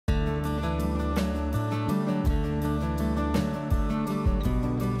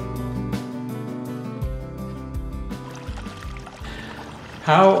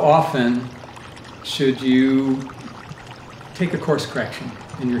How often should you take a course correction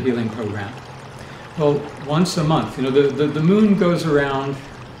in your healing program? Well, once a month. You know, the moon goes around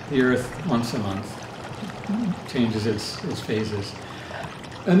the Earth once a month, changes its phases.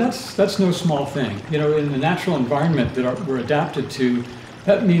 And that's no small thing. You know, in the natural environment that we're adapted to,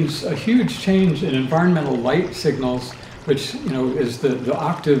 that means a huge change in environmental light signals, which, you know, is the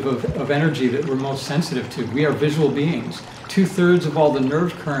octave of energy that we're most sensitive to. We are visual beings. 2/3 of all the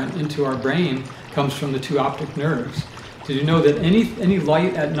nerve current into our brain comes from the two optic nerves. Did you know that any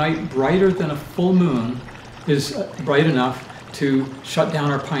light at night brighter than a full moon is bright enough to shut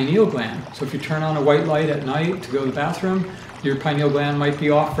down our pineal gland? So if you turn on a white light at night to go to the bathroom, your pineal gland might be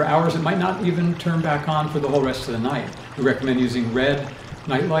off for hours. It might not even turn back on for the whole rest of the night. We recommend using red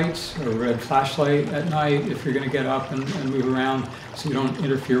night lights or red flashlight at night if you're going to get up and move around, so you don't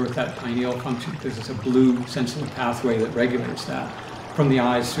interfere with that pineal function, because it's a blue sensitive pathway that regulates that from the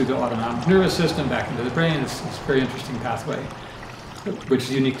eyes through the autonomic nervous system back into the brain. It's a very interesting pathway, which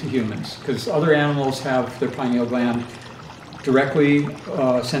is unique to humans, because other animals have their pineal gland directly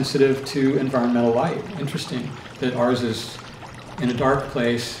sensitive to environmental light. Interesting that ours is in a dark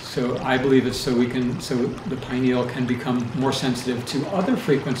place, so I believe it's so the pineal can become more sensitive to other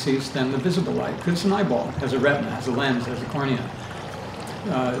frequencies than the visible light, because it's an eyeball, has a retina, has a lens, has a cornea.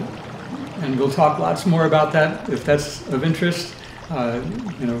 And we'll talk lots more about that if that's of interest.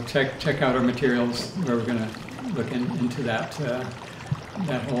 You know, check out our materials where we're going to look into that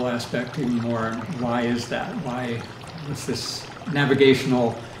whole aspect even more. Why is that? What's this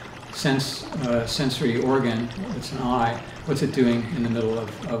navigational sensory organ? It's an eye. What's it doing in the middle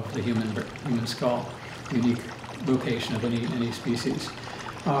of the human skull? Unique location of any species.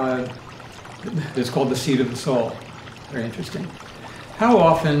 It's called the seat of the soul. Very interesting. How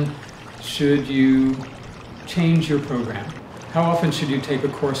often should you change your program? How often should you take a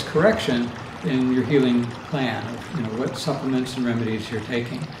course correction in your healing plan? You know, what supplements and remedies you're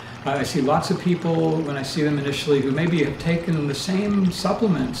taking. I see lots of people, when I see them initially, who maybe have taken the same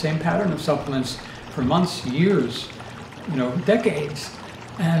supplement, same pattern of supplements for months, years, you know, decades,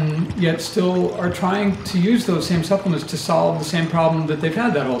 and yet still are trying to use those same supplements to solve the same problem that they've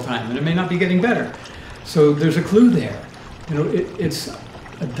had that whole time, and it may not be getting better. So there's a clue there. You know, it's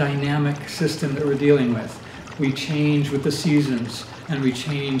a dynamic system that we're dealing with. We change with the seasons, and we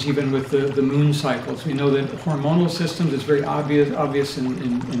change even with the moon cycles. We know that hormonal systems, it's very obvious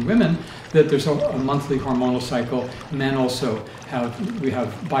in women that there's a monthly hormonal cycle. Men also we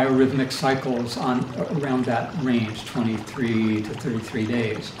have biorhythmic cycles around that range, 23 to 33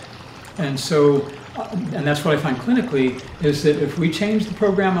 days. And so, and that's what I find clinically, is that if we change the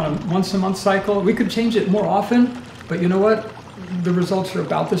program on a once-a-month cycle, we could change it more often, but you know what? The results are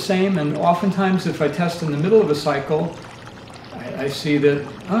about the same, and oftentimes if I test in the middle of a cycle, I see that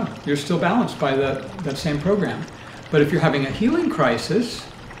you're still balanced by that same program. But if you're having a healing crisis,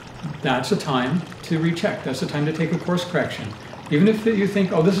 that's a time to recheck. That's a time to take a course correction. Even if you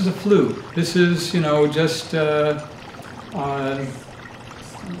think, oh, this is a flu, this is, you know,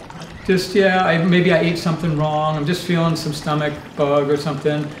 maybe I ate something wrong, I'm just feeling some stomach bug or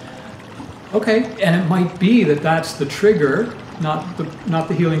something. Okay, and it might be that that's the trigger, not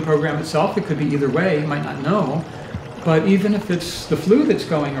the healing program itself. It could be either way, you might not know. But even if it's the flu that's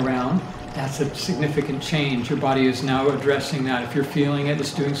going around, that's a significant change. Your body is now addressing that. If you're feeling it,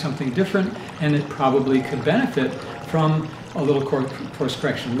 it's doing something different, and it probably could benefit from a little course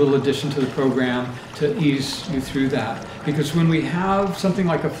correction, a little addition to the program to ease you through that. Because when we have something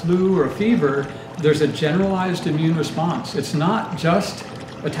like a flu or a fever, there's a generalized immune response. It's not just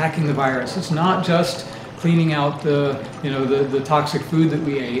attacking the virus. It's not just cleaning out the toxic food that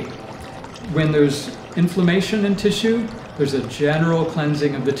we ate. When there's inflammation in tissue, there's a general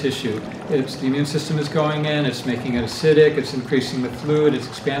cleansing of the tissue. The immune system is going in, it's making it acidic, it's increasing the fluid, it's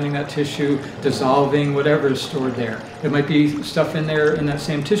expanding that tissue, dissolving whatever is stored there. There might be stuff in there in that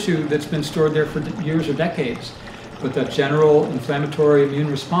same tissue that's been stored there for years or decades. But that general inflammatory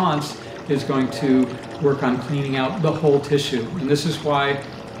immune response is going to work on cleaning out the whole tissue. And this is why,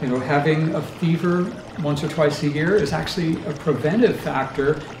 you know, having a fever once or twice a year is actually a preventive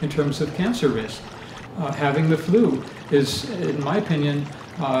factor in terms of cancer risk. Having the flu is, in my opinion,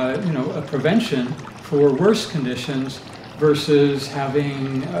 a prevention for worse conditions versus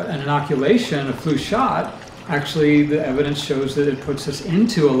having an inoculation, a flu shot. Actually, the evidence shows that it puts us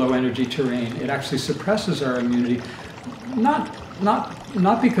into a low energy terrain. It actually suppresses our immunity.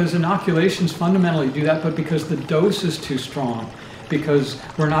 Not because inoculations fundamentally do that, but because the dose is too strong, because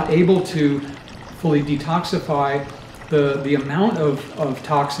we're not able to fully detoxify the amount of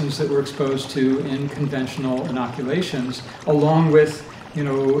toxins that we're exposed to in conventional inoculations, along with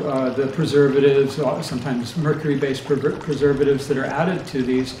the preservatives, sometimes mercury-based preservatives that are added to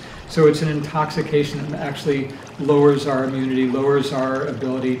these. So it's an intoxication that actually lowers our immunity, lowers our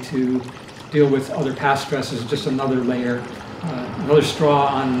ability to deal with other past stresses, just another layer, another straw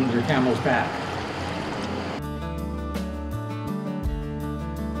on your camel's back.